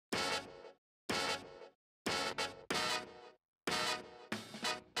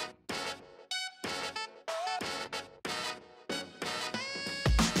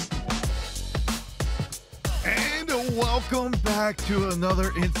Welcome back to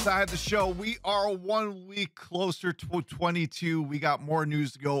another Inside the Show. We are 1 week closer to 22. We got more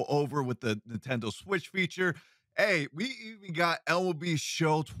news to go over with the Nintendo Switch feature. Hey, we even got MLB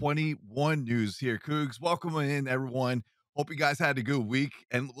Show 21 news here, Cougs. Welcome in, everyone. Hope you guys had a good week.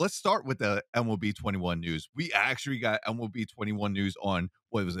 And let's start with the MLB 21 news. We actually got MLB 21 news on,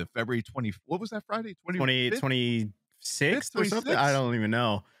 what was it, February 20? What was that, Friday? 26th or something? I don't even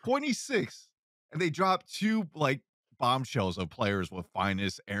know. 26th. And they dropped two, bombshells of players with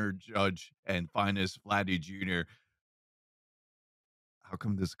finest Aaron Judge and finest Vladdy Jr. How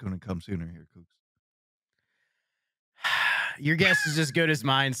come this is going to come sooner here, Cougs? Your guess is as good as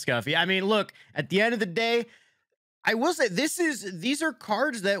mine, Scuffy. I mean, look, at the end of the day, I will say these are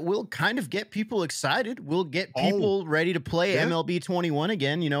cards that will kind of get people excited. Will get people ready to play MLB 21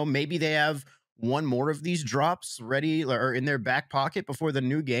 again. You know, maybe they have one more of these drops ready or in their back pocket before the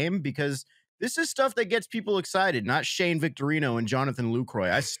new game, because this is stuff that gets people excited, not Shane Victorino and Jonathan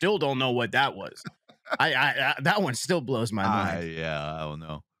Lucroy. I still don't know what that was. I that one still blows my mind. Yeah, I don't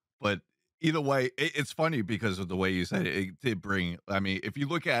know. But either way, it's funny because of the way you said it. It did bring, I mean, if you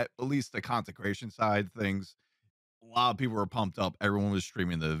look at least the consecration side of things, a lot of people were pumped up. Everyone was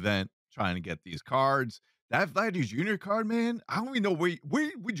streaming the event, trying to get these cards. That Vladdy Jr. card, man, I don't even know where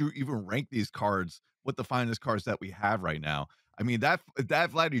would you even rank these cards with the finest cards that we have right now. I mean, that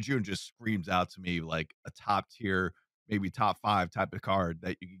Vladdy Jr. just screams out to me like a top tier, maybe top 5 type of card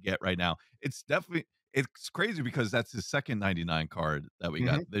that you can get right now. It's crazy because that's his second 99 card that we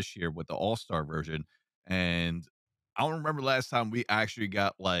got this year with the All-Star version. And I don't remember last time we actually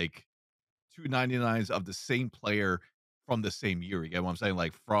got like 2 99s of the same player from the same year. You get what I'm saying?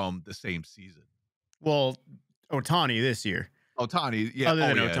 Like from the same season. Well, Ohtani this year. Ohtani, yeah.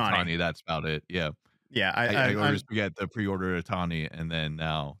 Other than Ohtani, that's about it. Yeah. Yeah, I always forget the pre-order Ohtani, and then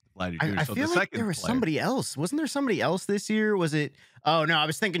now Vladdy Jr. I so feel the like second there was player. somebody else. Wasn't there somebody else this year? Was it? Oh no, I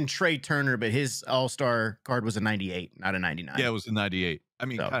was thinking Trey Turner, but his All-Star card was a 98, not a 99. Yeah, it was a 98. I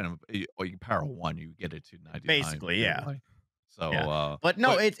mean, kind of. You power one, you get it to 99. Basically, yeah. So, yeah. But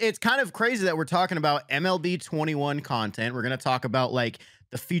no, it's kind of crazy that we're talking about MLB 21 content. We're gonna talk about like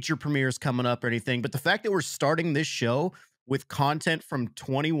the feature premieres coming up or anything, but the fact that we're starting this show with content from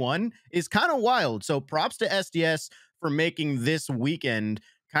 21 is kind of wild. So props to SDS for making this weekend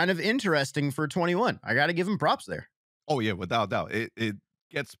kind of interesting for 21. I got to give him props there. Oh yeah, without doubt. It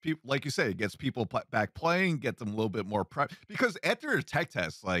gets people, like you say, it gets people back playing, get them a little bit more prep, because after a tech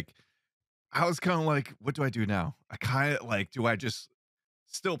test, like I was kind of like, what do I do now? I kind of like, do I just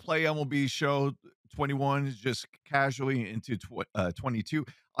still play MLB Show 21 just casually into 22?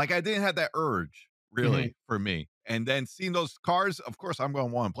 Like I didn't have that urge really for me. And then seeing those cards, of course, I'm going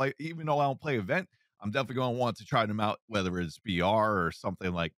to want to play, even though I don't play event, I'm definitely going to want to try them out, whether it's BR or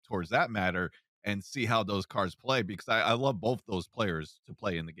something like towards that matter, and see how those cards play, because I love both those players to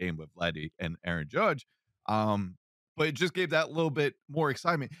play in the game with Vladdy and Aaron Judge. But it just gave that little bit more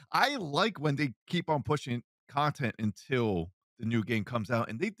excitement. I like when they keep on pushing content until the new game comes out,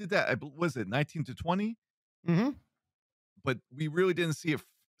 and they did that. Was it 19 to 20? But we really didn't see it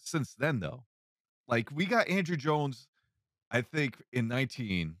since then, though. Like we got Andrew Jones, I think in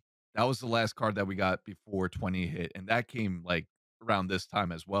 19. That was the last card that we got before 20 hit, and that came like around this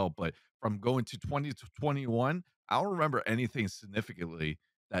time as well. But from going to 20 to 21, I don't remember anything significantly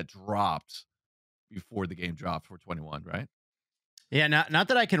that dropped before the game dropped for 21, right? Yeah, not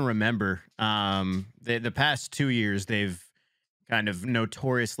that I can remember. The past 2 years they've kind of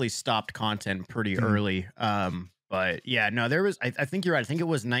notoriously stopped content pretty early. But yeah, no, there was. I think you're right. I think it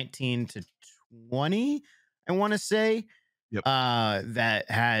was 19 to 20. I want to say that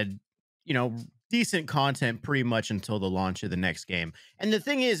had, you know, decent content pretty much until the launch of the next game. And the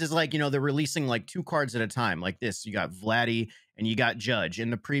thing is like, you know, they're releasing like 2 cards at a time like this. You got Vladdy and you got Judge. In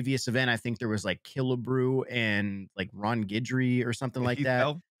the previous event, I think there was like Killebrew and like Ron Guidry or something like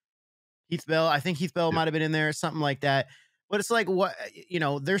that. Heath Bell. I think Heath Bell might have been in there, something like that. But it's like, what, you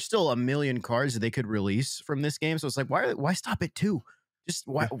know, there's still a million cards that they could release from this game. So it's like, why stop at 2? Just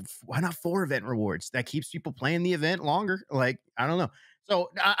why not 4 event rewards? That keeps people playing the event longer. Like, I don't know. So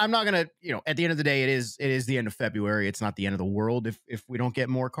I'm not gonna, you know, at the end of the day, it is the end of February. It's not the end of the world if we don't get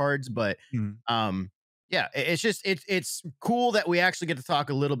more cards. But yeah, it's just it's cool that we actually get to talk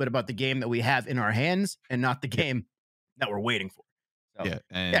a little bit about the game that we have in our hands and not the game that we're waiting for. So,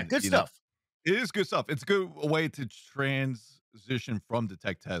 yeah, good stuff. It is good stuff. It's a good way to transition from the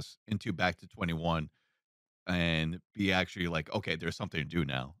tech test into back to 21 and be actually like, okay, there's something to do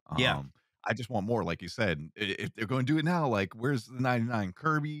now. I just want more, like you said. If they're going to do it now, like, where's the 99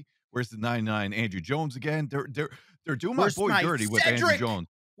 Kirby? Where's the 99 Andrew Jones again? They're doing my boy dirty with Andrew Jones.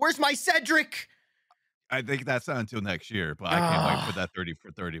 Where's my Cedric? I think that's not until next year, but I can't wait for Ah, that 30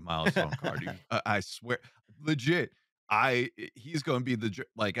 for 30 milestone card. I swear, legit, he's gonna be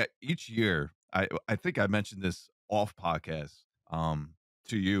like, each year, I think I mentioned this off podcast,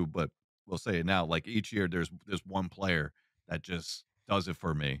 to you, but we'll say it now, like, each year, there's one player that just does it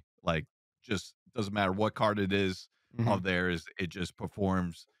for me, like, just doesn't matter what card it is mhm. of theirs, it just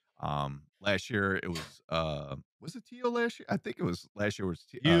performs. Last year, it was it Tio last year? I think it was last year was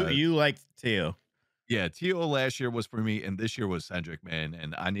You like Teo. yeah, Teal last year was for me, and this year was Cedric, man,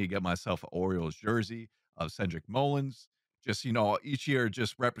 and I need to get myself an Orioles jersey of Cedric Mullins. Just, each year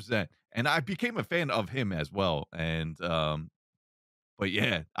just represent. And I became a fan of him as well. And but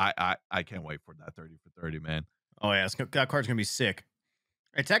yeah, I can't wait for that 30 for 30, man. Oh yeah, that card's gonna be sick.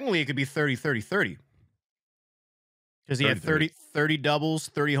 And technically, it could be 30, 30, 30 because he had 30-30. 30 doubles,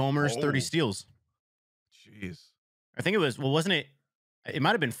 30 homers, 30 Oh, steals. jeez. I think it was. Well, wasn't it? It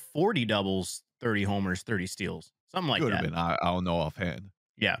might have been 40 doubles, 30 homers, 30 steals, something like Could have that. been. I don't know offhand.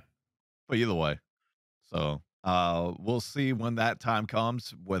 Yeah. But either way. So we'll see when that time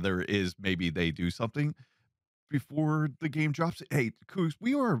comes, whether it is maybe they do something before the game drops. Hey, Coos,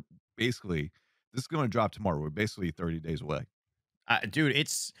 we are basically this is gonna drop tomorrow. We're basically 30 days away. Dude,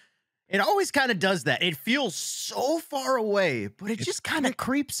 it always kind of does that. It feels so far away, but it It's just kind of quick.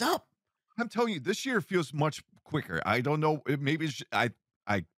 creeps up. I'm telling you, this year feels much quicker. I don't know. Maybe I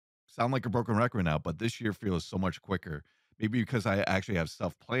sound like a broken record now, but this year feels so much quicker. Maybe because I actually have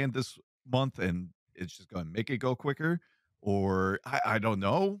stuff planned this month, and it's just going to make it go quicker, or I don't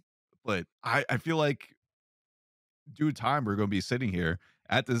know. But I feel like due time we're going to be sitting here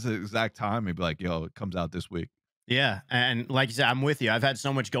at this exact time and be like, yo, it comes out this week. Yeah, and like you said, I'm with you. I've had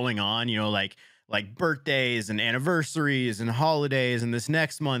so much going on, like birthdays and anniversaries and holidays, and this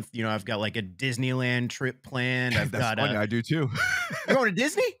next month, I've got like a Disneyland trip planned. I've That's got funny. a I do too. You're going to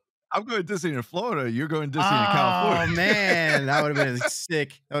Disney? I'm going to Disney in Florida. You're going to Disney in California. Oh man, that would have been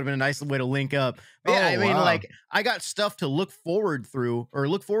sick. That would have been a nice way to link up. But yeah, Oh I mean, wow. like I got stuff to look forward to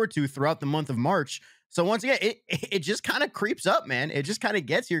throughout the month of March. So once again, it just kind of creeps up, man. It just kind of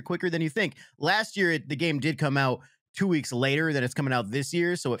gets here quicker than you think. Last year, the game did come out 2 weeks later than it's coming out this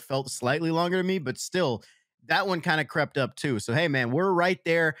year, so it felt slightly longer to me, but still, that one kind of crept up too. So hey, man, we're right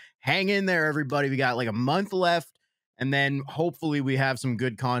there. Hang in there, everybody. We got like a month left. And then hopefully we have some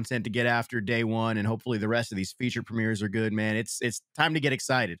good content to get after day one, and hopefully the rest of these feature premieres are good, man. It's time to get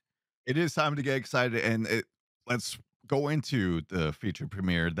excited. It is time to get excited, and let's go into the feature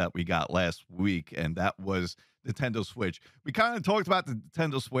premiere that we got last week, and that was Nintendo Switch. We kind of talked about the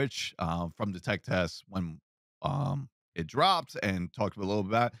Nintendo Switch from the tech test when it dropped, and talked a little bit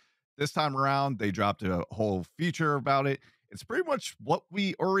about it. This time around. They dropped a whole feature about it. It's pretty much what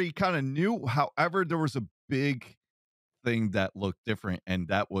we already kind of knew. However, there was a big thing that looked different, and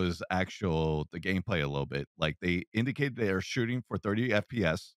that was the gameplay a little bit. Like they indicated they are shooting for 30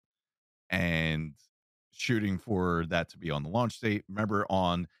 FPS and shooting for that to be on the launch date. Remember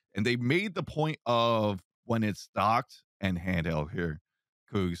and they made the point of when it's docked and handheld here,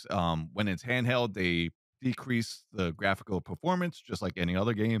 because when it's handheld, they decrease the graphical performance just like any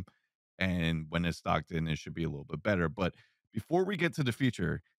other game, and when it's docked in, it should be a little bit better. But before we get to the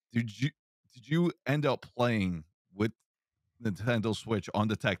feature, did you end up playing with Nintendo Switch on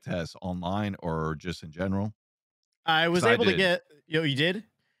the tech test online or just in general? I Because was I able to did. get, you did?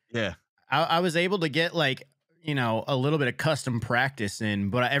 Yeah. I was able to get like, a little bit of custom practice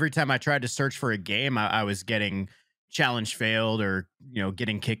in, but every time I tried to search for a game, I was getting challenge failed or,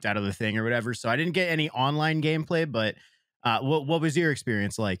 getting kicked out of the thing or whatever. So I didn't get any online gameplay, but what was your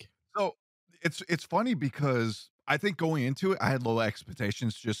experience like? So it's funny because I think going into it, I had low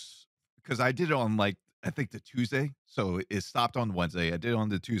expectations just because I did it on like I think the Tuesday. So it stopped on Wednesday. I did it on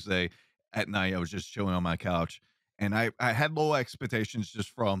the Tuesday at night. I was just chilling on my couch, and I had low expectations just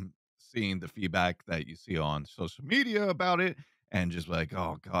from seeing the feedback that you see on social media about it, and just like,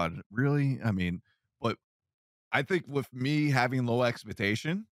 oh God, really? I mean, but I think with me having low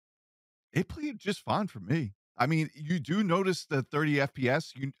expectation, it played just fine for me. I mean, you do notice the 30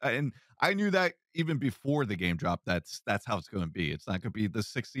 FPS, and I knew that even before the game dropped. That's how it's going to be. It's not going to be the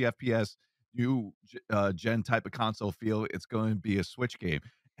 60 FPS gen type of console feel. It's going to be a Switch game,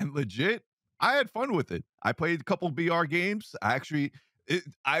 and legit, I had fun with it. I played a couple VR games.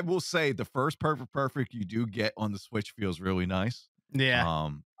 I will say the first perfect you do get on the Switch feels really nice. Yeah.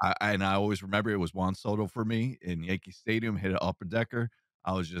 I always remember it was Juan Soto for me in Yankee Stadium, hit an upper decker.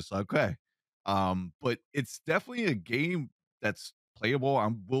 I was just like, okay. But it's definitely a game that's playable. I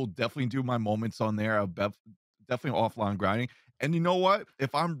will definitely do my moments on there. Definitely offline grinding. And you know what?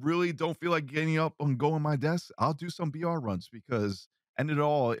 If I'm really don't feel like getting up and going my desk, I'll do some VR runs because end it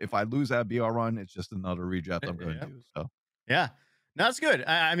all. If I lose that BR run, it's just another redraft I'm going to Yeah. do. So Yeah. No, that's good.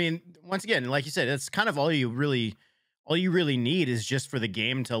 I mean, once again, like you said, that's kind of all you really need is just for the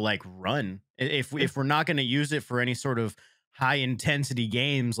game to like run. yeah, If we're not going to use it for any sort of high intensity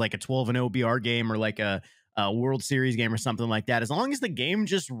games like a 12-0 BR game or like a World Series game or something like that, as long as the game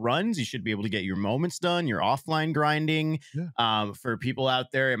just runs, you should be able to get your moments done, your offline grinding. yeah. For people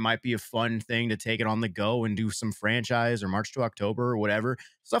out there, it might be a fun thing to take it on the go and do some franchise or March to October or whatever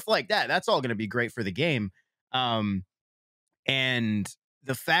stuff like that. That's all going to be great for the game. Um, and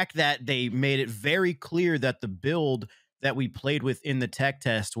the fact that they made it very clear that the build that we played with in the tech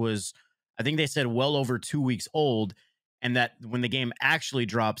test was, I think they said, well over 2 weeks old. And that when the game actually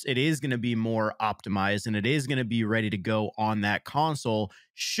drops, it is going to be more optimized and it is going to be ready to go on that console.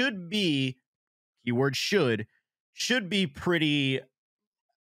 Should be, keyword should be pretty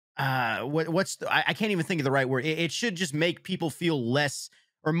I can't even think of the right word. It should just make people feel less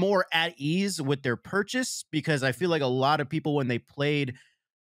or more at ease with their purchase, because I feel like a lot of people, when they played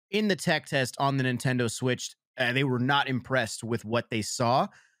in the tech test on the Nintendo Switch, they were not impressed with what they saw.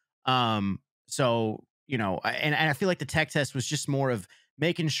 So and I feel like the tech test was just more of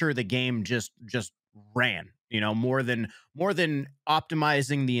making sure the game just ran, more than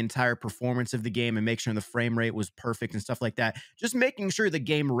optimizing the entire performance of the game and make sure the frame rate was perfect and stuff like that. Just making sure the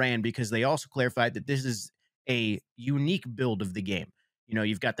game ran, because they also clarified that this is a unique build of the game.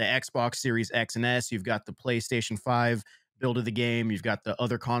 You've got the Xbox Series X and S, you've got the PlayStation 5 build of the game, you've got the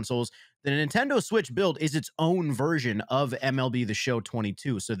other consoles. The Nintendo Switch build is its own version of MLB The Show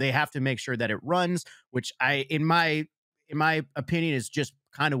 22. So they have to make sure that it runs, which in my opinion, is just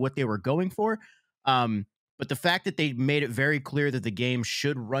kind of what they were going for. But the fact that they made it very clear that the game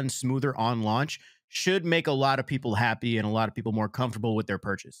should run smoother on launch should make a lot of people happy and a lot of people more comfortable with their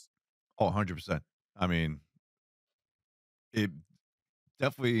purchase. Oh, 100%. I mean, it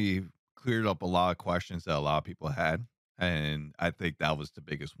definitely cleared up a lot of questions that a lot of people had. And I think that was the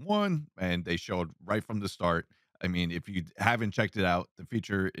biggest one. And they showed right from the start. I mean, if you haven't checked it out, the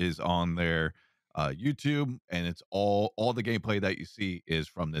feature is on their YouTube, and it's all the gameplay that you see is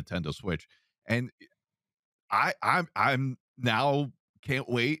from Nintendo Switch. And I'm now can't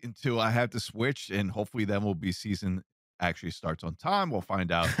wait until I have the Switch, and hopefully then will be season actually starts on time. We'll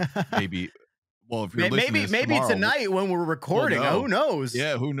find out maybe. Well, if you're listening to this Maybe tomorrow, tonight when we're we'll recording. know. Who knows?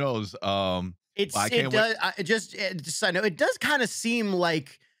 Yeah, who knows? But I It can't wait. does. Just I know it does kind of seem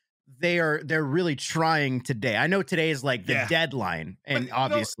like they're really trying today. I know today is like the Yeah, deadline, but and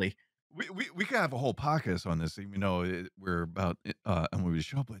obviously, we could have a whole podcast on this, even though we're about MLB The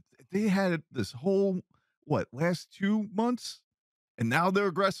Show. But they had this whole last 2 months, and now they're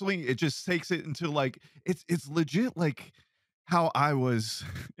aggressively. It just takes it into like it's legit like how I was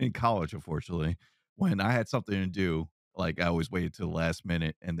in college, unfortunately, when I had something to do. Like I always waited till the last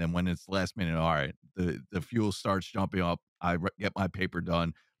minute, and then when it's last minute, all right, the fuel starts jumping up. Get my paper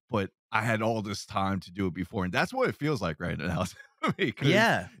done, but I had all this time to do it before, and that's what it feels like right now to me.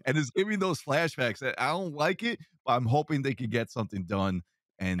 yeah. And it's giving me those flashbacks that I don't like it, but I'm hoping they could get something done,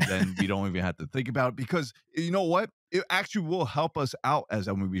 and then we don't even have to think about it, because you know what? It actually will help us out as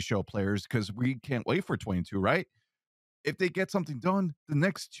MLB Show players, because we can't wait for 22, right? If they get something done the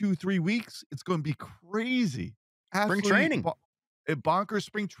next 2-3 weeks, it's going to be crazy. Spring Absolutely training. bonkers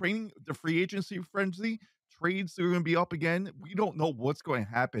spring training, the free agency frenzy, trades are going to be up again. We don't know what's going to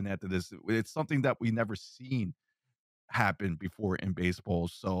happen after this. It's something that we never seen happen before in baseball.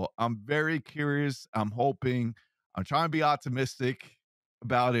 So I'm very curious. I'm trying to be optimistic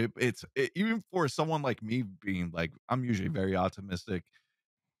about it. Even for someone like me being like, I'm usually very optimistic.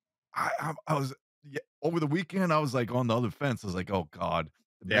 I was yeah, over the weekend, I was, like, on the other fence. I was like, "Oh god."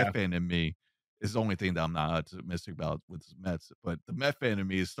 The Yeah. Met fan in me is the only thing that I'm not optimistic about with the Mets, but the Met fan in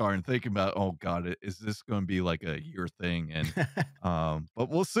me is starting thinking about, "Oh god, is this gonna be, like, a year thing?" And, but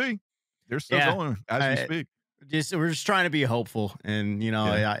we'll see. They're still Yeah. going as we I speak. we're just trying to be hopeful, and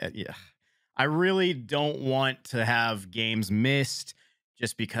Yeah. yeah. I really don't want to have games missed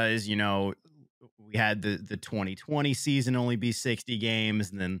just because, we had the 2020 season only be 60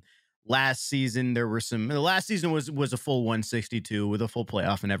 games, and then the last season was a full 162 with a full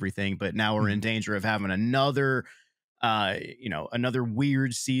playoff and everything, but now we're in Mhm. danger of having another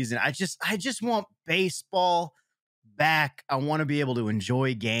weird season. I just want baseball back. I want to be able to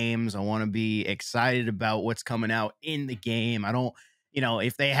enjoy games. I want to be excited about what's coming out in the game. I don't,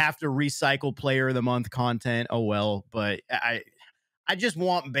 if they have to recycle player of the month content, oh well, but I just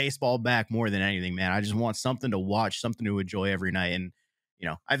want baseball back more than anything, man. I just want something to watch, something to enjoy every night. And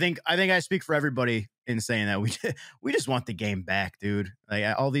I speak for everybody in saying that we just want the game back, dude. Like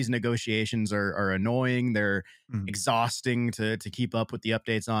all these negotiations are annoying. They're Mhm. exhausting to keep up with the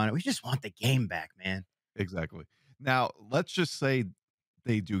updates on it. We just want the game back, man. Exactly. Now, let's just say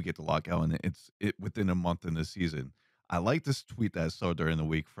they do get the lockout and it within a month in the season. I like this tweet that I saw during the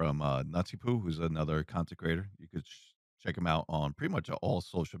week from Nutsy Poo, who's another content creator. You could check him out on pretty much all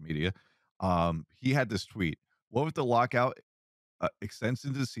social media. He had this tweet: "What if the lockout extends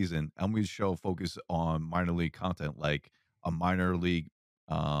into the season and we show focus on minor league content like a minor league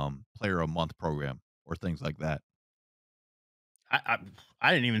player a month program or things like that?" I, I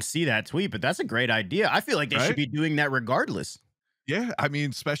I didn't even see that tweet, but that's a great idea. I feel like they should Right? be doing that regardless. Yeah, I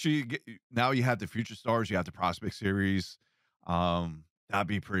mean, especially now you have the Future Stars, you have the Prospect Series. That'd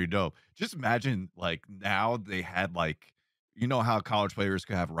be pretty dope. Just imagine, like, now they had, like, you know how college players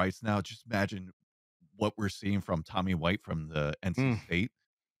could have rights now? Just imagine what we're seeing from Tommy White from the NC Mm, State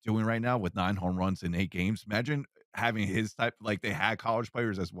doing right now with 9 home runs in 8 games. Imagine having his type, like, they had college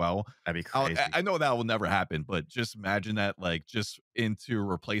players as well. that'd be I crazy. I know that will never happen, but just imagine that, like, just into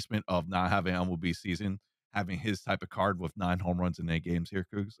replacement of not having MLB season, having his type of card with 9 home runs in 8 games here,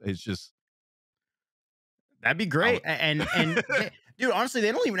 Cougs. It's just That'd be I great. would Dude, honestly,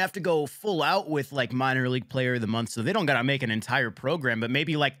 they don't even have to go full out with like minor league player of the month. So they don't got to make an entire program, but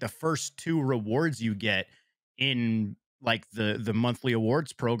maybe like the first two rewards you get in like the monthly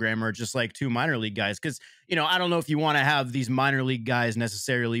awards program are just like two minor league guys. Cause I don't know if you want to have these minor league guys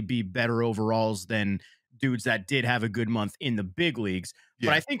necessarily be better overalls than dudes that did have a good month in the big leagues.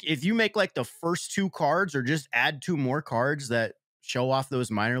 But I yeah, think if you make like the first two cards or just add two more cards that show off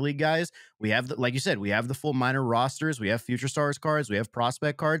those minor league guys, we have like you said, we have the full minor rosters, we have future stars cards, we have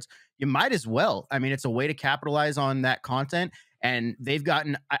prospect cards. You might as well. I mean, it's a way to capitalize on that content. And they've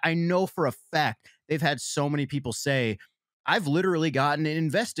gotten, I know for a fact, they've had so many people say, I've literally gotten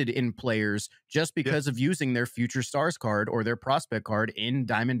invested in players just yeah, because of using their future stars card or their prospect card in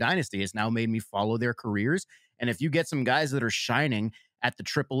Diamond Dynasty. It's now made me follow their careers. And if you get some guys that are shining at the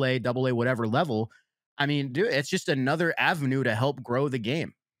AAA, AA, whatever level, I mean, dude, it's just another avenue to help grow the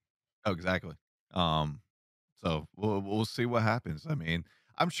game. oh, exactly. Um, so we'll see what happens. I mean,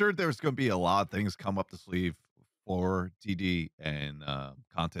 I'm sure there's gonna be a lot of things come up the sleeve for TD and,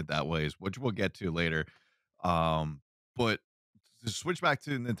 content that ways, which we'll get to later. But to switch back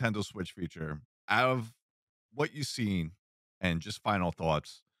to the Nintendo Switch feature, out of what you've seen and just final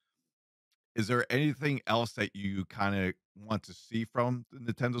thoughts, is there anything else that you kinda want to see from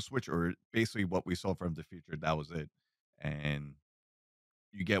the Nintendo Switch, or basically what we saw from the future, that was it, and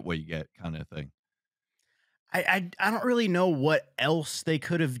you get what you get kinda thing? I don't really know what else they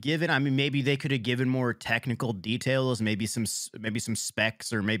could have given. I mean, maybe they could have given more technical details, maybe maybe some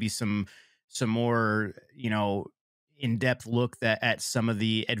specs, or maybe some more in depth look at some of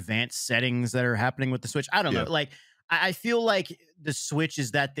the advanced settings that are happening with the Switch. I don't know. Yeah. Like I feel like the Switch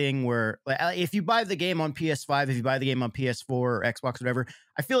is that thing where like, if you buy the game on PS5, if you buy the game on PS4 or Xbox, whatever,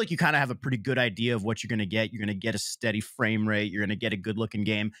 I feel like you kind of have a pretty good idea of what you're going to get. You're going to get a steady frame rate. You're going to get a good looking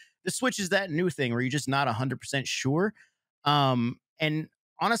game. The Switch is that new thing where you're just not 100% sure. And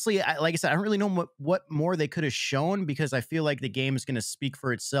honestly, like I said, I don't really know what more they could have shown, because I feel like the game is going to speak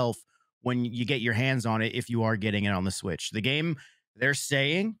for itself when you get your hands on it if you are getting it on the Switch. The game, they're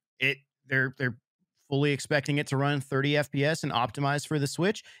saying it, they're fully expecting it to run 30 FPS and optimized for the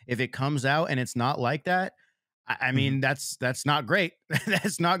Switch. If it comes out and it's not like that, I Mhm. mean, that's not great.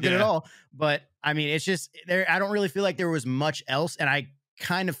 That's not good at Yeah. all. But I mean, it's just there. I don't really feel like there was much else, and I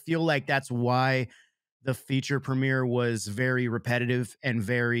kind of feel like that's why the feature premiere was very repetitive and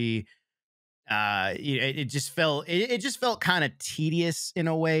very it just felt it just felt kind of tedious in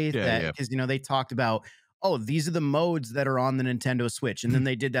a way, Yeah, that yeah. because they talked about, oh, these are the modes that are on the Nintendo Switch, and then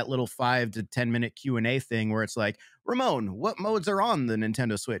they did that little 5 to 10 minute Q&A thing where it's like, Ramon, what modes are on the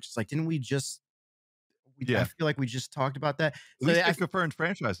Nintendo Switch? It's like, didn't we just I Yeah. feel like we just talked about that. At So least they I confirmed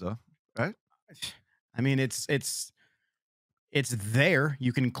franchise though, right? I mean, it's there.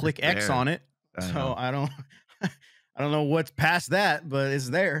 You can It's click X there. on it. I So know. I don't I don't know what's past that, but it's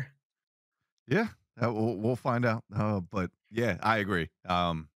there. Yeah, we'll find out. But yeah, I agree.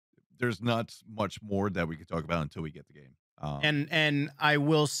 There's not much more that we could talk about until we get the game. And I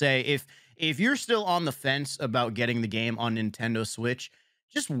will say, if you're still on the fence about getting the game on Nintendo Switch,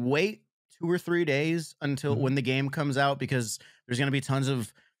 just wait 2 or 3 days until Mhm. when the game comes out, because there's going to be tons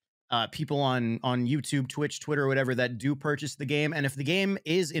of people on YouTube, Twitch, Twitter, or whatever that do purchase the game. And if the game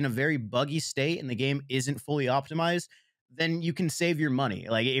is in a very buggy state and the game isn't fully optimized, then you can save your money.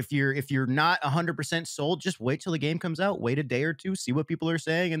 Like if you're not 100% sold, just wait till the game comes out. Wait a day or two, see what people are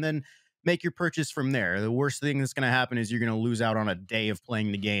saying, and then make your purchase from there. The worst thing that's going to happen is you're going to lose out on a day of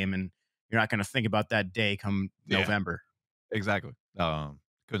playing the game, and you're not going to think about that day come Yeah, November. exactly.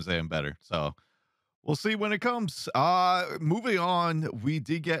 Couldn't say them better. So we'll see when it comes. Moving on, we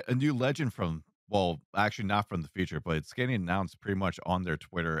did get a new legend from, well, actually not from the future, but it's getting announced pretty much on their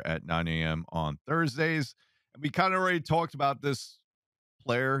Twitter at 9 a.m. on Thursdays. And we kind of already talked about this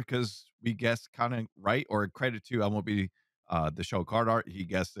player because we guessed kind of right, or credit to MLB the show card art. He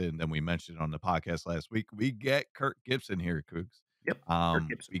guessed it, and then we mentioned it on the podcast last week. We get Kirk Gibson here, Cougs. Yep. Kirk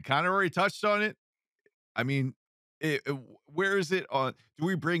Gibson. We kind of already touched on it. I mean, where is it on? Do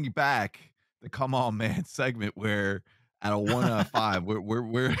we bring back the "Come On Man" segment where at a 1 out of 5, where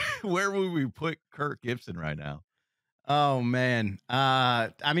where would we put Kirk Gibson right now? Oh man.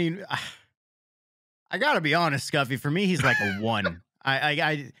 I mean, I gotta be honest, Scuffy. For me, he's like a one.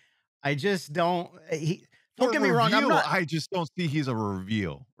 I just don't. Don't For get a me wrong. I'm reveal, not. I just don't see he's a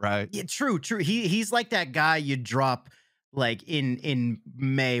reveal, right? Yeah, true, true. He's like that guy you drop like in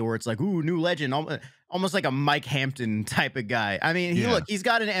May where it's like, ooh, new legend, almost like a Mike Hampton type of guy. I mean, Yeah. he's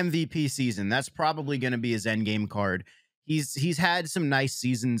got an MVP season. That's probably going to be his end game card. He's had some nice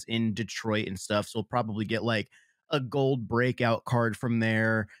seasons in Detroit and stuff, so he'll probably get like a gold breakout card from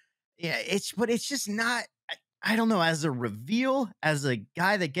there. Yeah, but it's just not. I don't know, as a reveal, as a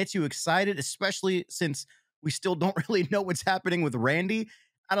guy that gets you excited, especially since we still don't really know what's happening with Randy.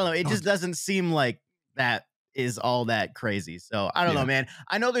 I don't know. It No, just doesn't seem like that is all that crazy. So I don't know, yeah. man.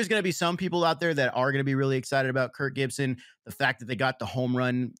 I know there's going to be some people out there that are going to be really excited about Kirk Gibson. The fact that they got the home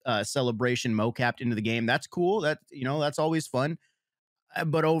run celebration mocapped into the game, that's cool. That's always fun.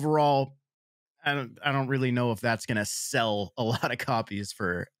 But overall, I don't really know if that's going to sell a lot of copies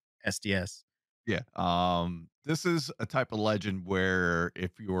for SDS. Yeah. This is a type of legend where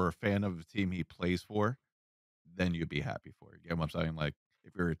if you're a fan of the team he plays for, then you'd be happy for it. You get what I'm saying? Like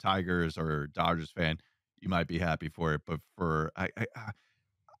if you're a Tigers or Dodgers fan, you might be happy for it. But for I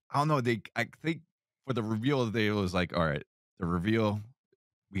don't know. I think for the reveal of the day, it was like, all right, the reveal,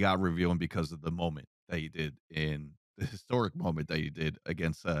 we got revealing because of the moment that he did in the historic moment that he did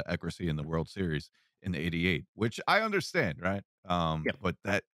against Eckersley in the World Series in '88, which I understand, right? Yep. But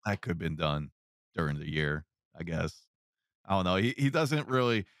that could have been done during the year, I guess. I don't know. He doesn't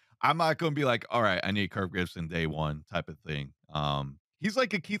really. I'm not going to be like, all right, I need Kirk Gibson day one type of thing. He's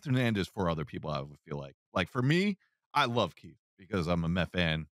like a Keith Hernandez for other people. I would feel like. Like for me, I love Keith because I'm a Met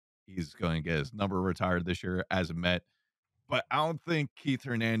fan. He's going to get his number retired this year as a Met, but I don't think Keith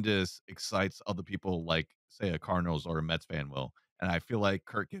Hernandez excites other people like, say, a Cardinals or a Mets fan will. And I feel like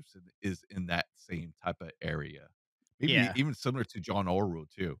Kirk Gibson is in that same type of area. Maybe Yeah. even similar to John Orwell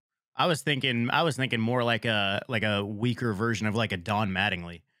too. I was thinking more like a weaker version of like a Don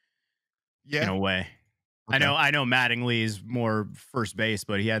Mattingly in Yeah. a way. Okay. I know Mattingly is more first base,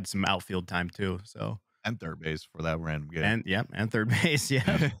 but he had some outfield time too. So And third base for that random game. and yep, and third base,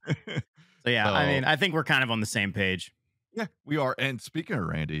 yeah. So yeah, I So mean, I think we're kind of on the same page. yeah, we are. And speaking of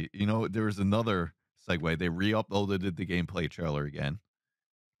Randy, there was another segue. They re-uploaded the gameplay trailer again.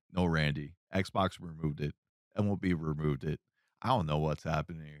 No Randy. Xbox removed it. MLB removed it. I don't know what's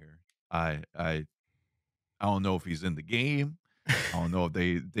happening here. I don't know if he's in the game. I don't know if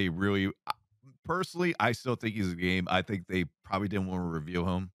they really. Personally, I still think he's in the game. I think they probably didn't want to reveal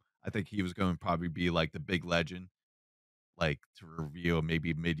him. I think he was going to probably be like the big legend, like to reveal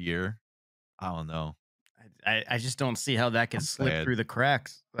maybe mid-year. I don't know. I just don't see how that could I'm slip sad. through the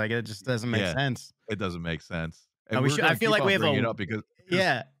cracks. Like it just doesn't make Yeah, sense. it doesn't make sense. And And we're I gonna feel keep like we on have bringing it up because there's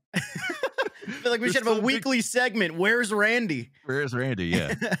yeah. I feel like we there's should have still a a big. weekly segment. Where's Randy? Where's Randy?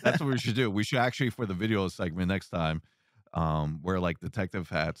 Yeah, that's what we should do. We should actually for the video segment next time, wear like detective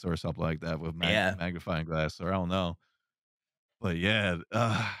hats or something like that with Yeah. magnifying glass, or I don't know. But yeah,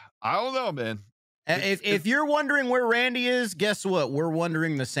 I don't know, man. If you're wondering where Randy is, guess what? We're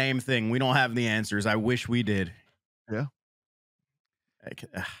wondering the same thing. We don't have the answers. I wish we did. Yeah. Like,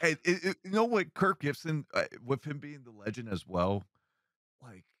 You know what, Kirk Gibson, with him being the legend as well,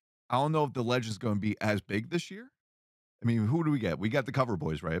 like I don't know if the legend's going to be as big this year. I mean, who do we get? We got the cover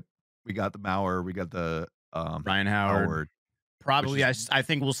boys, right? We got the Mauer, we got the Ryan Howard. Howard, which Probably, is I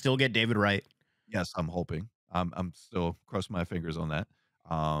think we'll still get David Wright. yes, I'm hoping. I'm still crossing my fingers on that.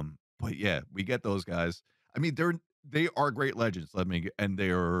 But yeah, we get those guys. I mean, they are great legends. And they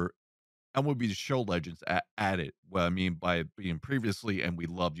are and would be the show legends at it. Well, I mean, by being previously, and we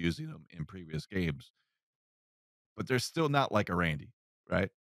loved using them in previous games, but they're still not like a Randy, right?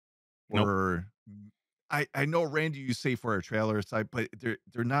 Nope. Or I know Randy you say for a trailer side, but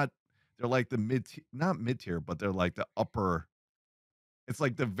they're not. They're like the not mid tier, but they're like the upper. It's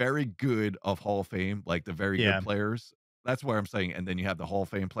like the very good of Hall of Fame, like the very good Yeah. players. That's what I'm saying. And then you have the Hall of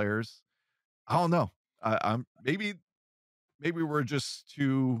Fame players. I don't know. I'm maybe we're just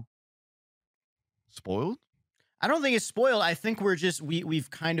too spoiled. I don't think it's spoiled. I think we've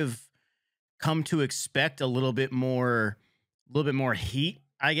kind of come to expect a little bit more heat,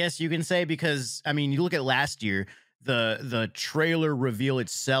 I guess you can say, because I mean, you look at last year, the trailer reveal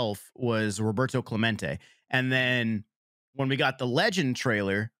itself was Roberto Clemente. And then when we got the Legend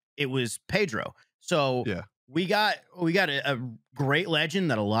trailer, it was Pedro. So Yeah. we got a great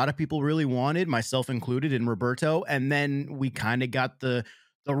legend that a lot of people really wanted, myself included, in Roberto, and then we kind of got the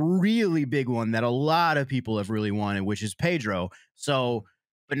really big one that a lot of people have really wanted, which is Pedro. So,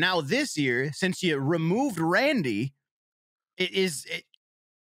 but now this year, since you removed Randy,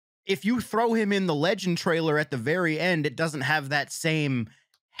 if you throw him in the Legend trailer at the very end, it doesn't have that same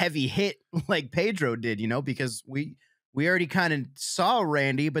heavy hit like Pedro did, because we already kind of saw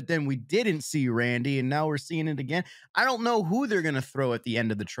Randy, but then we didn't see Randy, and now we're seeing it again. I don't know who they're gonna throw at the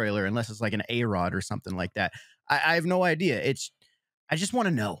end of the trailer unless it's like an A-Rod or something like that. I have no idea. I just want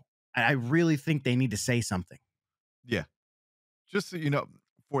to know. I really think they need to say something. Yeah. Just so you know,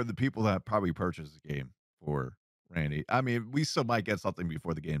 for the people that probably purchased the game for Randy, I mean, we still might get something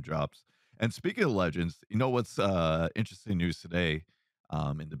before the game drops. And speaking of legends, you know what's interesting news today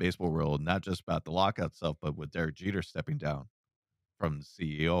in the baseball world, not just about the lockout stuff, but with Derek Jeter stepping down from the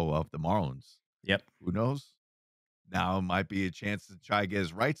CEO of the Marlins. Yep. Who knows? Now might be a chance to try to get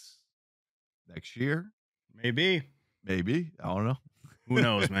his rights next year. Maybe. Maybe. I don't know. Who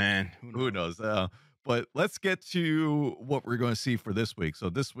knows, man? Who knows? But let's get to what we're going to see for this week. So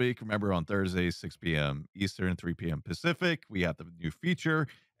this week, remember on Thursday, 6 p.m. Eastern, 3 p.m. Pacific, we have the new feature.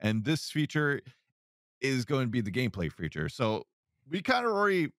 And this feature is going to be the gameplay feature. So we kind of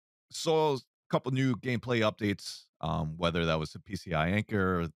already saw a couple new gameplay updates, whether that was the PCI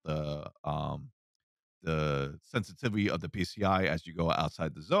anchor, the sensitivity of the PCI as you go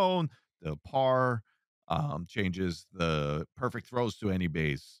outside the zone, the par, changes the perfect throws to any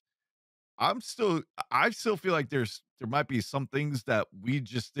base. I still feel like there might be some things that we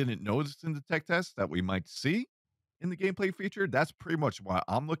just didn't notice in the tech test that we might see in the gameplay feature. That's pretty much what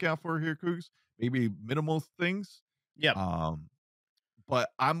I'm looking out for here, Cougs. Maybe minimal things. Yep.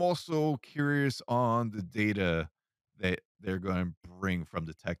 But I'm also curious on the data that they're going to bring from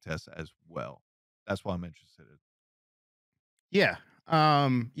the tech test as well. That's what I'm interested in. Yeah.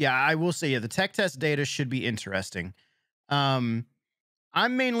 Yeah, I will say, yeah, the tech test data should be interesting. Um,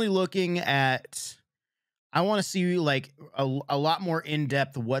 I'm mainly looking at, I want to see like a lot more in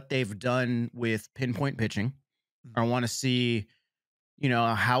depth what they've done with pinpoint pitching. I want to see,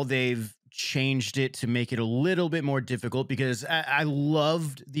 how they've changed it to make it a little bit more difficult, because I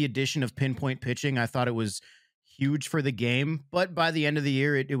loved the addition of pinpoint pitching. I thought it was huge for the game, but by the end of the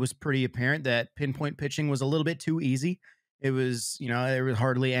year, it was pretty apparent that pinpoint pitching was a little bit too easy. It was, there was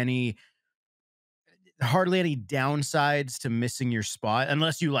hardly any downsides to missing your spot,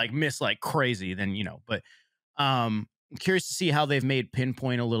 unless you like miss like crazy, then, but I'm curious to see how they've made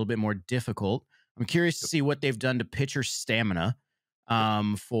pinpoint a little bit more difficult. I'm curious to see what they've done to pitcher stamina,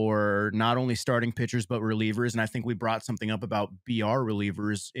 for not only starting pitchers but relievers. And I think we brought something up about BR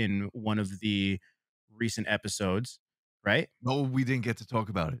relievers in one of the recent episodes, right? No, we didn't get to talk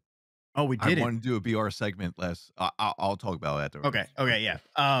about it. Oh, we I didn't. wanted to do a BR segment less. I'll talk about it afterwards. Okay,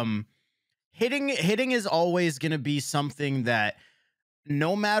 yeah. Hitting is always going to be something that,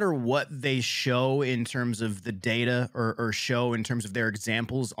 no matter what they show in terms of the data, or show in terms of their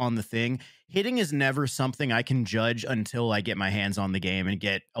examples on the thing, hitting is never something I can judge until I get my hands on the game and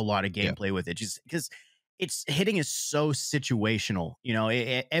get a lot of gameplay with it. Just because hitting is so situational.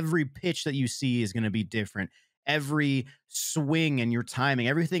 Every pitch that you see is going to be different. Every swing and your timing,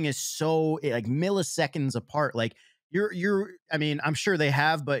 everything is so like milliseconds apart. Like I mean, I'm sure they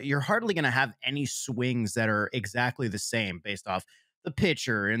have, but you're hardly going to have any swings that are exactly the same based off the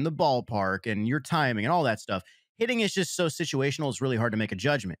pitcher and the ballpark and your timing and all that stuff. Hitting is just so situational. It's really hard to make a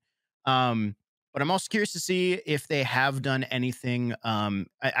judgment. But I'm also curious to see if they have done anything.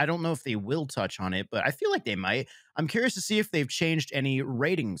 I don't know if they will touch on it, but I feel like they might. I'm curious to see if they've changed any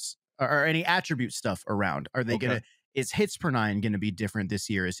ratings or any attribute stuff around. Are they going to, is hits per nine going to be different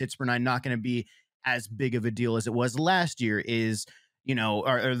this year? Is hits per nine not going to be as big of a deal as it was last year?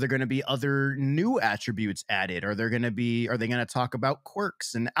 Are there going to be other new attributes added? Are they going to talk about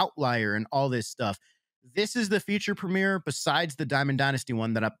quirks and outlier and all this stuff? This is the feature premiere besides the Diamond Dynasty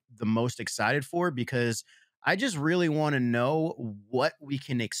one that I'm the most excited for, because I just really want to know what we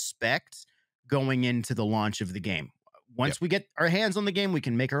can expect going into the launch of the game. Once we get our hands on the game, we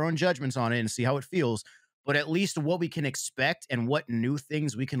can make our own judgments on it and see how it feels. But at least what we can expect and what new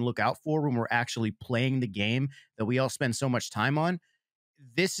things we can look out for when we're actually playing the game that we all spend so much time on.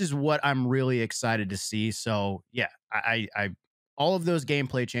 this is what I'm really excited to see. So yeah, all of those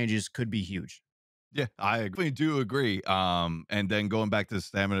gameplay changes could be huge. Yeah, I agree, do agree. And then going back to the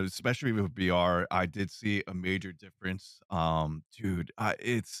stamina, especially with BR, I did see a major difference. Dude,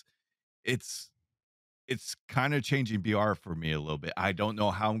 it's it's kind of changing BR for me a little bit. I don't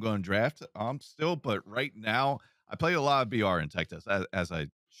know how I'm going to draft still, but right now I play a lot of BR in tech test as I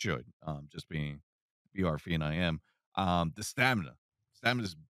should. Just being BR fiend I am. The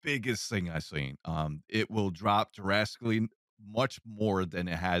stamina's biggest thing I've seen. It will drop drastically much more than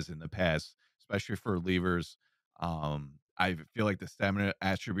it has in the past, especially for levers. I feel like the stamina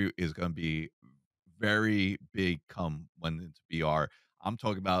attribute is going to be very big come when it's BR. I'm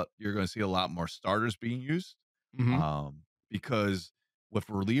talking about you're going to see a lot more starters being used, Hmm. because with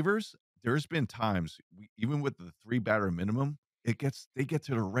relievers, there's been times even with the 3 batter minimum, they get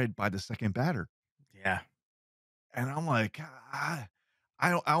to the red by the second batter, Yeah. and I'm like, I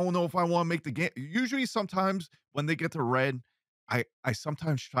don't know if I want to make the game. Usually, sometimes when they get to red, I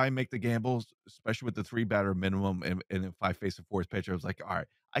sometimes try and make the gambles, especially with the 3 batter minimum, and if I face a fourth pitcher, I was like, all right,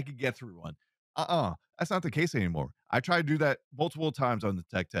 I could get through one. That's not the case anymore. I tried to do that multiple times on the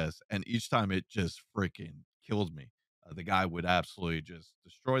tech test, and each time it just freaking killed me. The guy would absolutely just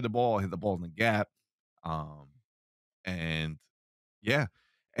destroy the ball, hit the ball in the gap, um, and yeah.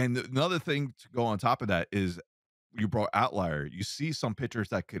 And another thing to go on top of that is you brought outlier. You see some pitchers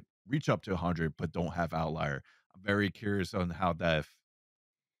that could reach up to 100 but don't have outlier. I'm very curious on how that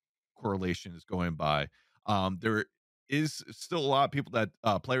correlation is going by. There is still a lot of people that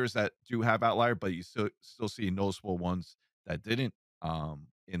players that do have outlier, but you still see noticeable ones that didn't.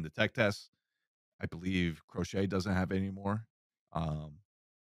 In the tech test, I believe Crochet doesn't have any more. Um,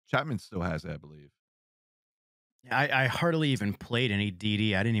 Chapman still has it, I believe. I hardly even played any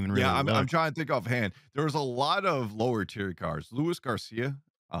DD. I didn't even Yeah, really I'm look. trying to think offhand. There was a lot of lower tier cards. Luis Garcia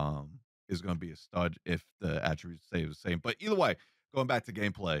is going to be a stud if the attributes stay the same. But either way, going back to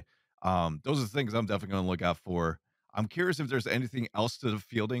gameplay, those are the things I'm definitely going to look out for. I'm curious if there's anything else to the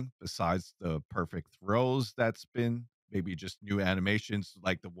fielding besides the perfect throws that's been maybe just new animations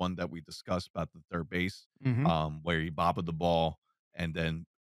like the one that we discussed about the third base, Hmm. where he bobbled the ball and then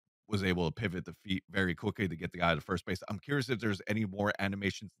was able to pivot the feet very quickly to get the guy to first base. I'm curious if there's any more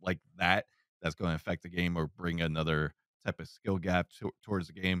animations like that that's going to affect the game or bring another type of skill gap towards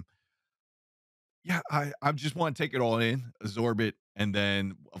the game. Yeah, I just want to take it all in, absorb it, and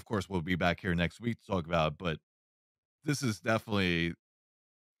then of course we'll be back here next week to talk about it. But this is definitely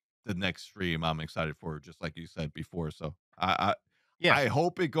the next stream I'm excited for, just like you said before. So Yeah. I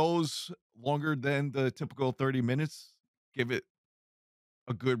hope it goes longer than the typical 30 minutes. Give it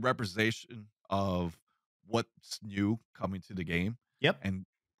a good representation of what's new coming to the game Yep. and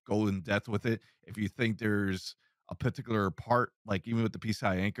go in depth with it. If you think there's a particular part, like even with the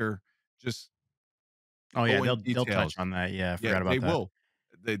PCI anchor, just Oh yeah, go in they'll touch details. on that. Yeah, I Yeah, forgot they about that. will.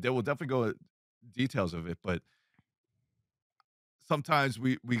 They will definitely go details of it, but sometimes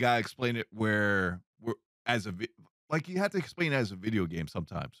we gotta explain it where we're as a like you have to explain it as a video game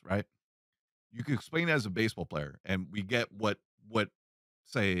sometimes, right? You can explain it as a baseball player, and we get what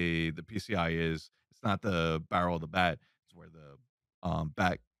say the PCI is. It's not the barrel of the bat; it's where the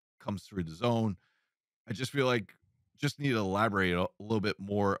bat comes through the zone. I just feel like just need to elaborate a little bit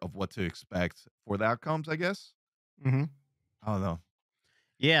more of what to expect for the outcomes. I guess Hmm. I don't know.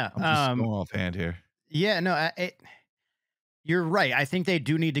 Yeah. I'm just going offhand here. Yeah. No. You're right. I think they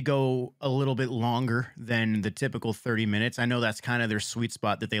do need to go a little bit longer than the typical 30 minutes. I know that's kind of their sweet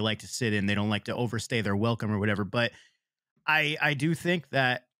spot that they like to sit in. They don't like to overstay their welcome or whatever. But I do think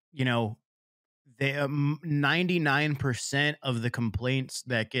that they 99% of the complaints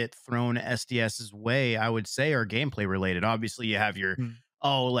that get thrown SDS's way, I would say, are gameplay related. Obviously, you have your Mm.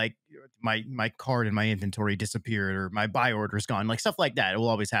 oh, like my card in my inventory disappeared or my buy order's gone, like stuff like that. It will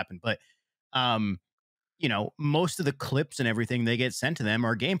always happen. But um, most of the clips and everything they get sent to them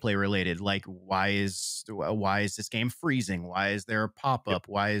are gameplay related. Like, why is this game freezing? Why is there a pop Yep. up?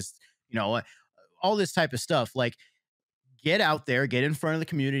 Why is all this type of stuff? Like, get out there, get in front of the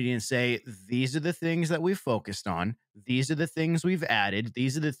community and say, these are the things that we've focused on. These are the things we've added.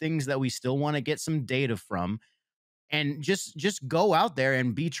 These are the things that we still want to get some data from. And just go out there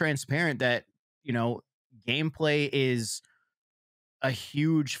and be transparent that, you know, gameplay is a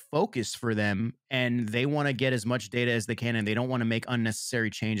huge focus for them and they want to get as much data as they can and they don't want to make unnecessary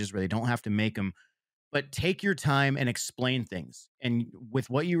changes where they don't have to make them. But take your time and explain things. And with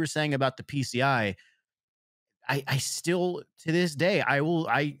what you were saying about the PCI, I still to this day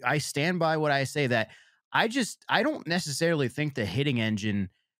I stand by what I say that I don't necessarily think the hitting engine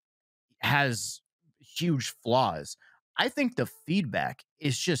has huge flaws. I think the feedback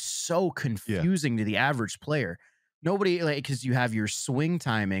is just so Yeah. confusing to the average player. Nobody like because you have your swing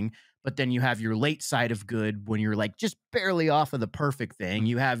timing, but then you have your late side of good when you're like just barely off of the perfect thing. Mhm.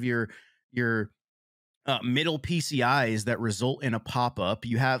 You have your middle PCIs that result in a pop up.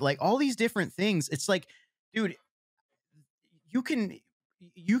 You have like all these different things. It's like, dude, you can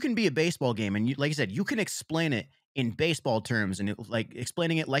you can be a baseball game and you like I said, you can explain it in baseball terms and like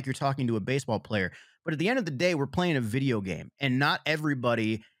explaining it like you're talking to a baseball player. But at the end of the day, we're playing a video game and not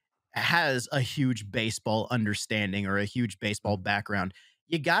everybody has a huge baseball understanding or a huge baseball Mhm. background.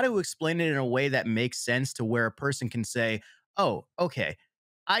 You got to explain it in a way that makes sense to where a person can say, "Oh, okay.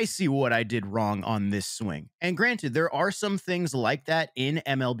 I see what I did wrong on this swing." And granted, there are some things like that in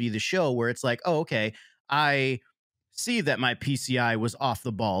MLB The Show where it's like, "Oh, okay. I see that my PCI was off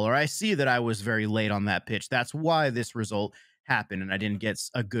the ball, or I see that I was very late on that pitch. That's why this result happened and I didn't get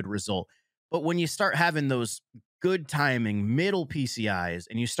a good result." But when you start having those good timing middle PCIs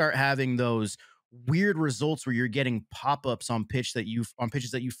and you start having those weird results where you're getting pop-ups on pitches that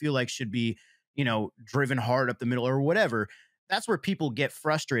you feel like should be, driven hard up the middle or whatever, that's where people get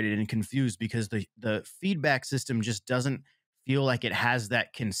frustrated and confused because the feedback system just doesn't feel like it has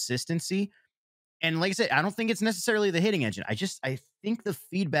that consistency. And like I said, I don't think it's necessarily the hitting engine. I think the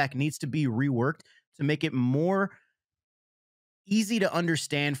feedback needs to be reworked to make it more easy to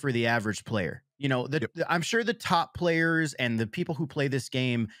understand for the average player. Yep. I'm sure the top players and the people who play this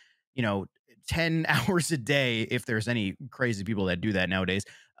game, you know, 10 hours a day, if there's any crazy people that do that nowadays,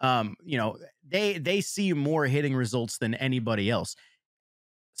 they see more hitting results than anybody else.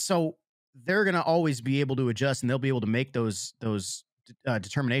 So they're going to always be able to adjust and they'll be able to make those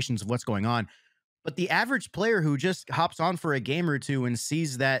determinations of what's going on. But the average player who just hops on for a game or two and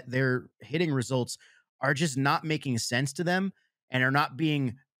sees that their hitting results are just not making sense to them and are not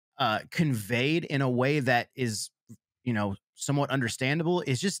being conveyed in a way that is, somewhat understandable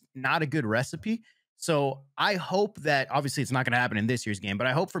is just not a good recipe. So I hope that obviously it's not going to happen in this year's game, but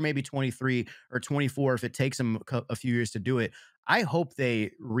I hope for maybe 23 or 24, if it takes them a few years to do it, I hope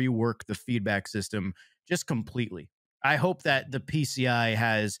they rework the feedback system just completely. I hope that the PCI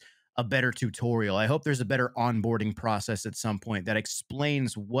has a better tutorial. I hope there's a better onboarding process at some point that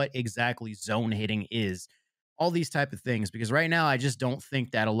explains what exactly zone hitting is. All these type of things because right now I just don't think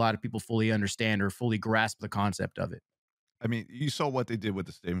that a lot of people fully understand or fully grasp the concept of it. I mean, you saw what they did with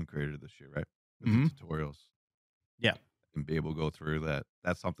the statement creator this year, right? With the Mhm. tutorials Yeah. and be able to go through that.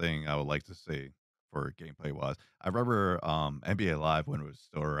 That's something I would like to see for gameplay wise. I remember NBA Live when it was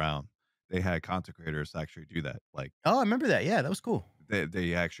still around, they had content creators actually do that. Like Oh, I remember that. Yeah, that was cool.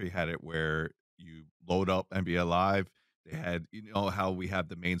 they actually had it where you load up NBA Live. They had, how we have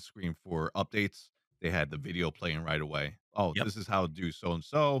the main screen for updates. They had the video playing right away. Oh, Yep. this is how to do so and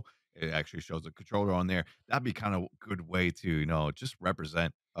so. It actually shows a controller on there. That'd be kind of a good way to, just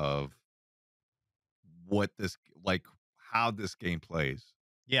represent of what this like how this game plays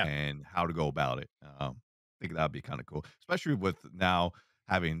Yeah. and how to go about it. I think that'd be kind of cool, especially with now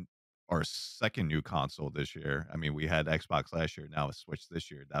having our second new console this year. I mean, we had Xbox last year, now a Switch this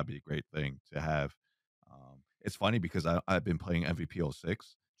year. That'd be a great thing to have. It's funny because I've been playing MVP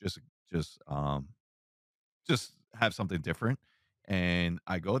 06 just have something different. And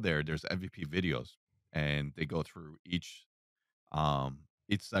I go there, there's MVP videos, and they go through each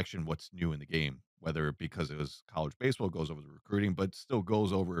section what's new in the game, whether because it was college baseball goes over the recruiting, but still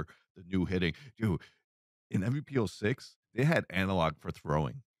goes over the new hitting. Dude, in MVP 06, they had analog for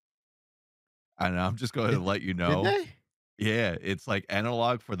throwing. And I'm just going to Did, let you did know. they? Yeah, it's like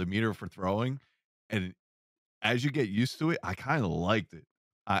analog for the meter for throwing. And as you get used to it, I kind of liked it.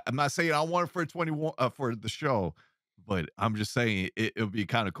 I'm not saying I want it for 21 for the show, but I'm just saying it would be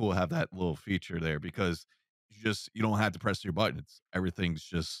kind of cool to have that little feature there because you don't have to press your buttons. Everything's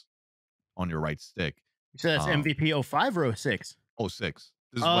just on your right stick. So that's Um, MVP 05 or 06? oh 06.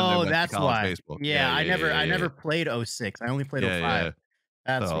 This is when they Oh, went to that's college why. baseball. Yeah, Yeah, yeah, I yeah, yeah, never played 06. I only played yeah, 05. yeah.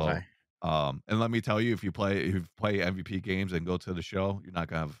 That's So, why. and let me tell you, if you play MVP games and go to the show, you're not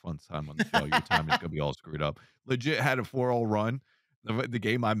gonna have a fun time on the show. Your time is gonna be all screwed up. Legit had a 4-0 run. The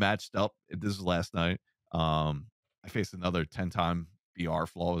game I matched up, this is last night. I faced another 10-time BR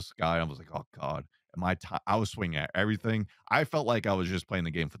flawless guy. I was like, oh god. And I was swinging at everything. I felt like I was just playing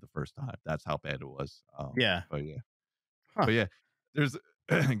the game for the first time. That's how bad it was. Yeah. But yeah. Huh. But yeah, there's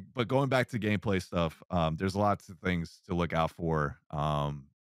but going back to gameplay stuff, there's lots of things to look out for.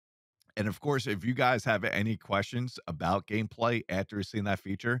 And of course, if you guys have any questions about gameplay after seeing that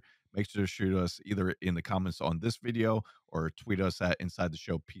feature, make sure to shoot us either in the comments on this video or tweet us at Inside the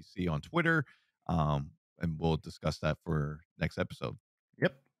Show PC on Twitter. And we'll discuss that for next episode.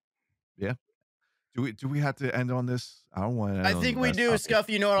 Yep. Yeah. Do we have to end on this? I don't want to I end on the think we last do, topic. Scuff.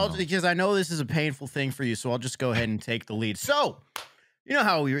 You know what? No. Because I know this is a painful thing for you, so I'll just go ahead and take the lead. So, you know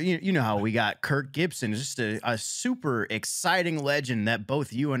how you know how we got Kirk Gibson, just a super exciting legend that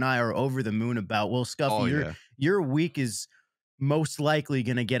both you and I are over the moon about. Well, Scuffy, Oh your yeah. your week is most likely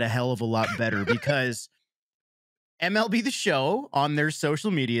going to get a hell of a lot better because MLB The Show on their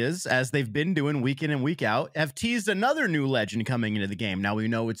social medias, as they've been doing week in and week out, have teased another new legend coming into the game. Now we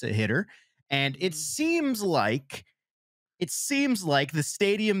know it's a hitter, and it seems like the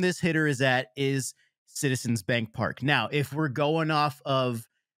stadium this hitter is at is Citizens Bank Park. Now, if we're going off of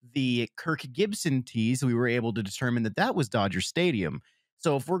the Kirk Gibson tease, we were able to determine that that was Dodger Stadium.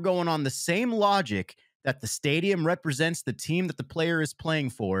 So if we're going on the same logic that the stadium represents the team that the player is playing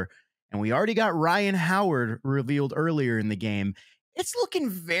for, and we already got Ryan Howard revealed earlier in the game, it's looking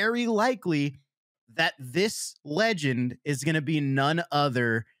very likely that this legend is going to be none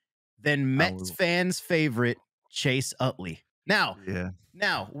other than I Mets will, fans' favorite Chase Utley. Now, yeah.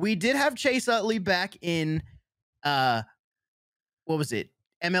 now we did have Chase Utley back in uh what was it?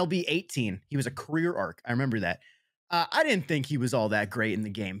 MLB 18. He was a career arc. I remember that. I didn't think he was all that great in the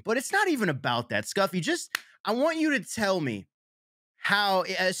game, but it's not even about that. Scuffy, just I want you to tell me how,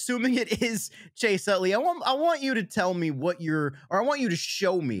 assuming it is Chase Utley, I want you to tell me I want you to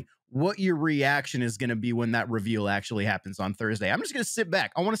show me what your reaction is going to be when that reveal actually happens on Thursday. I'm just going to sit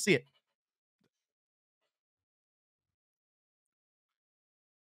back. I want to see it.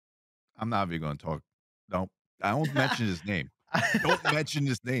 I'm not even going to talk. Don't. I don't mention his name. Don't mention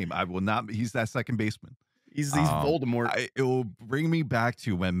his name. I will not. He's that second baseman. He's Voldemort. It will bring me back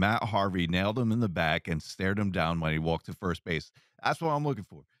to when Matt Harvey nailed him in the back and stared him down when he walked to first base. That's what I'm looking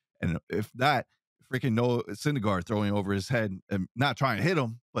for. And if that freaking Noah Syndergaard throwing over his head and not trying to hit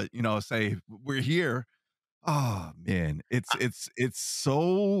him, but say we're here. Oh man, it's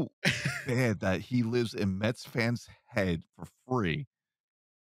so bad that he lives in Mets fans' head for free,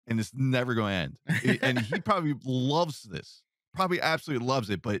 and it's never going to end. And he probably loves this, probably absolutely loves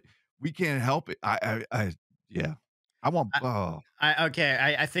it, but we can't help it. Yeah, I want. Oh,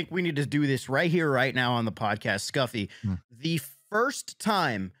 I think we need to do this right here, right now on the podcast. Scuffy, Hmm. the first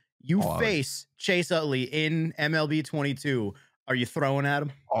time you Oh, face Chase Utley in MLB 22, are you throwing at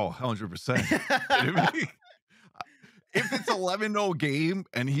him? 100%. If it's 11-0 game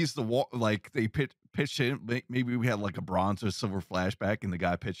and he's like they pitch hit, maybe we had like a bronze or silver flashback and the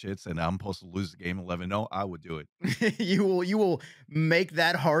guy pitch hits and I'm supposed to lose the game 11-0, I would do it. You will make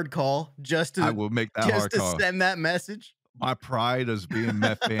that hard call I will make that hard call. send that message. My pride as being a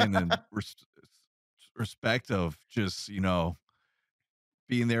Met fan and respect of just,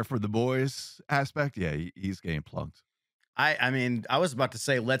 being there for the boys aspect. Yeah, he's getting plunked. I mean, I was about to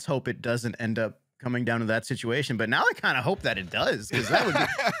say, let's hope it doesn't end up coming down to that situation, but now I kind of hope that it does because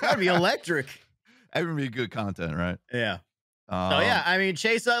that'd be electric. That would be good content, right? Yeah. So yeah, I mean,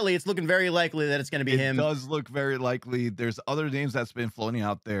 Chase Utley, it's looking very likely that it's going to be him. It does look very likely. There's other names that's been floating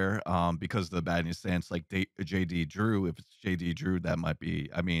out there because of the batting stance, like JD Drew. If it's JD Drew, that might be.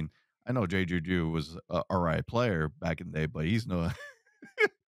 I mean, I know JD Drew was a all right player back in the day, but he's no.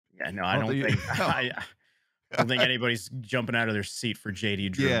 Yeah, no, I don't think I don't think anybody's jumping out of their seat for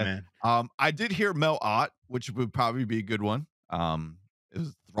JD Drew, Yeah. man. I did hear Mel Ott, which would probably be a good one. It was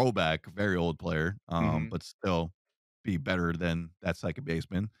a throwback, very old player, Mhm. but still be better than that second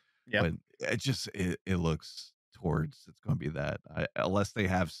baseman. Yep. But it looks towards it's going to be that unless they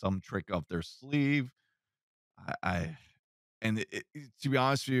have some trick up their sleeve. I and to be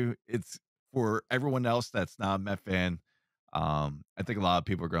honest with you, it's for everyone else that's not a Met fan. I think a lot of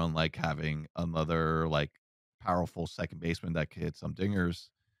people are going to like having another like powerful second baseman that could hit some dingers.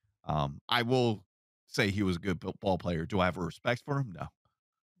 I will say he was a good ball player. Do I have a respect for him? No,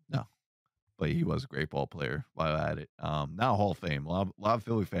 no, but he was a great ball player while at it. Not Hall of Fame. A lot of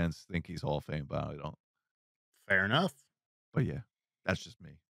Philly fans think he's Hall of Fame, but I don't. Fair enough. But yeah, that's just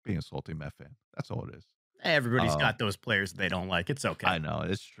me being a salty Met fan. That's all it is. Everybody's Um, got those players they don't like. It's okay. I know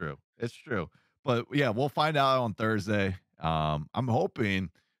it's true. It's true. But yeah, we'll find out on Thursday. I'm hoping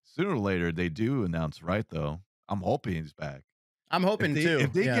sooner or later they do announce right though. I'm hoping he's back. I'm If hoping they too.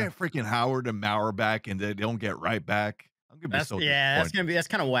 if they Yeah. get freaking Howard and Maurer back and they don't get right back, I'm gonna be That's so yeah, disappointed. that's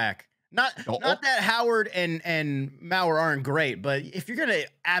kind of whack. Not The o- not that Howard and Maurer aren't great, but if you're gonna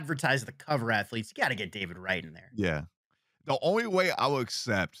advertise the cover athletes, you got to get David Wright in there. Yeah. The only way I will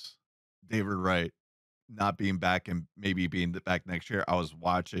accept David Wright not being back and maybe being back next year, I was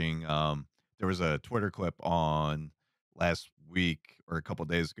watching there was a Twitter clip on last week or a couple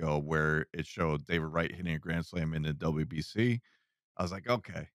days ago where it showed David Wright hitting a grand slam in the WBC. I was like,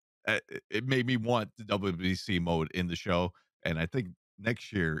 okay. It made me want the WBC mode in the show. And I think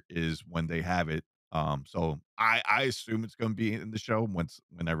next year is when they have it So I assume it's going to be in the show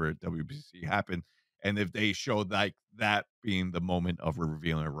whenever WBC happened, and if they showed like that being the moment of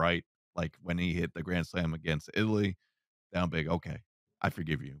revealing it, right, like when he hit the grand slam against Italy, down big. Okay, I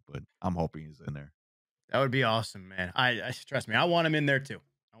forgive you, but I'm hoping he's in there. That would be awesome, man. I trust me. I want him in there too.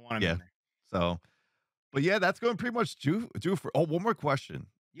 I want him Yeah. in there. So, but yeah, that's going to pretty much do for. Oh, one more question.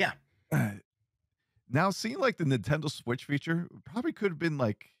 Yeah. Now, seeing like the Nintendo Switch feature probably could have been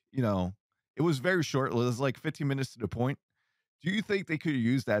like, it was very short. It was like 15 minutes to the point. Do you think they could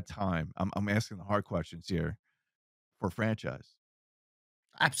use that time? I'm asking the hard questions here for franchise.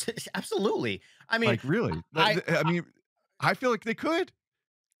 Absolutely. I mean, Like, really? I I mean, I feel like they could.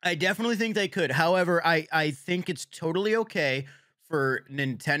 I definitely think they could. However, I think it's totally okay for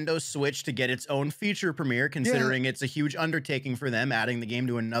Nintendo Switch to get its own feature premiere, Yeah, considering it's a huge undertaking for them adding the game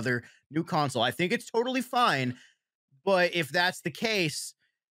to another new console. I think it's totally fine. But if that's the case,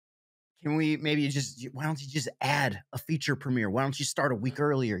 can we maybe just why don't you just add a feature premiere? Why don't you start a week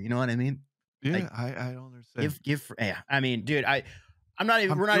earlier? You know what I mean? yeah. Like I don't understand. yeah. I mean, dude, I'm not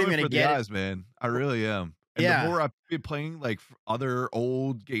even I'm we're not even feeling gonna for the get it. guys, man. I really am. And the Yeah. more I've been playing like other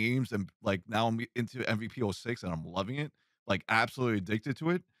old games and like now I'm into MVP '06 and I'm loving it, like absolutely addicted to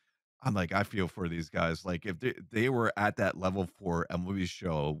it. I'm like, I feel for these guys. Like if they were at that level for MLB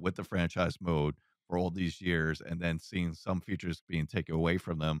Show with the franchise mode for all these years, and then seeing some features being taken away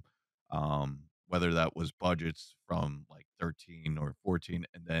from them, whether that was budgets from like 13 or 14,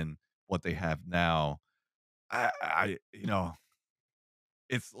 and then what they have now, I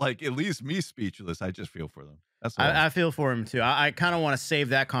it's like it leaves me speechless. I just feel for them. That's all. I feel for him too. I kind of want to save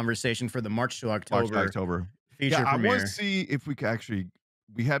that conversation for the March to March to October October. Yeah, feature I wanna premiere. see if we could actually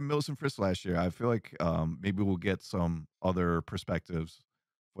we had Mills and Frisk last year. I feel like, maybe we'll get some other perspectives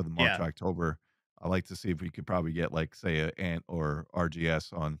for the March Yeah. to October. I like to see if we could probably get, like, say, a Ant or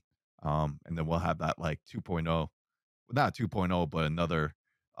RGS on, and then we'll have that, like, 2.0 well, not 2.0, but another,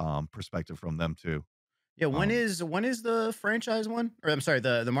 perspective from them too. Yeah, Um, when is the franchise one? Or I'm sorry,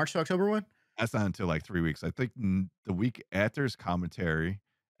 the March to October one? that's not until, like, 3 weeks. I think the week after is commentary,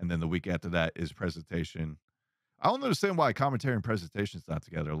 and then the week after that is presentation. I don't understand why commentary and presentation's not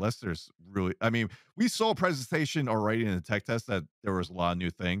together unless there's really I mean, we saw presentation already in the tech test that there was a lot of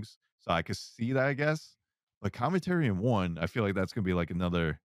new things, so I could see that, I guess. But commentary in one, I feel like that's gonna be like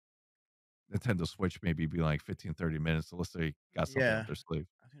another Nintendo Switch, maybe be like 15, 30 minutes unless they got something up Yeah. their sleeve.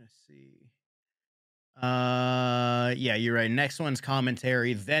 I'm gonna see. Yeah, you're right. Next one's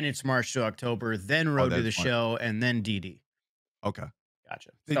commentary, then it's March to October, then Oh, Road to that's the smart. Show, and then DD. Okay.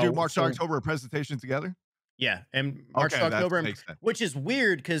 Gotcha. They do March to So October presentation together? yeah, and March to Okay, that October, makes sense. which is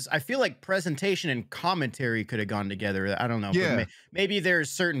weird because I feel like presentation and commentary could have gone together. I don't know, but Yeah, maybe there's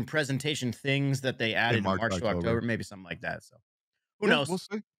certain presentation things that they in added to March to March to October, October. maybe something like that. So who Yeah, knows? we'll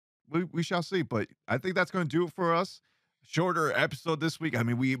see. We shall see, but I think that's gonna do it for us. Shorter episode this week. I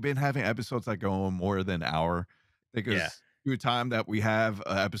mean, we've been having episodes that go on more than an hour. I think Yeah. it's due time that we have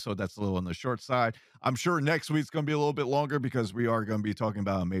an episode that's a little on the short side. I'm sure next week's gonna be a little bit longer because we are gonna be talking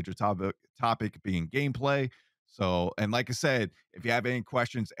about a major topic being gameplay. So, and like I said, if you have any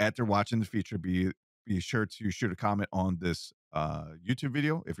questions after watching the feature, be sure to shoot a comment on this YouTube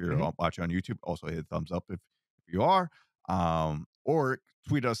video if you're Mhm. watching on YouTube. Also, hit a thumbs up if you are or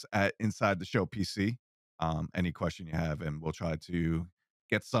tweet us at Inside the Show PC. Any question you have, and we'll try to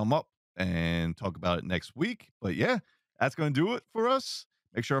get some up and talk about it next week. But yeah, that's going to do it for us.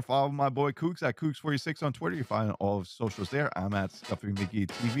 Make sure to follow my boy Kooks at Kooks46 on Twitter. You find all of his socials there. I'm at Stuffy McGee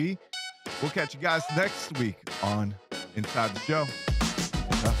TV. We'll catch you guys next week on Inside the Show.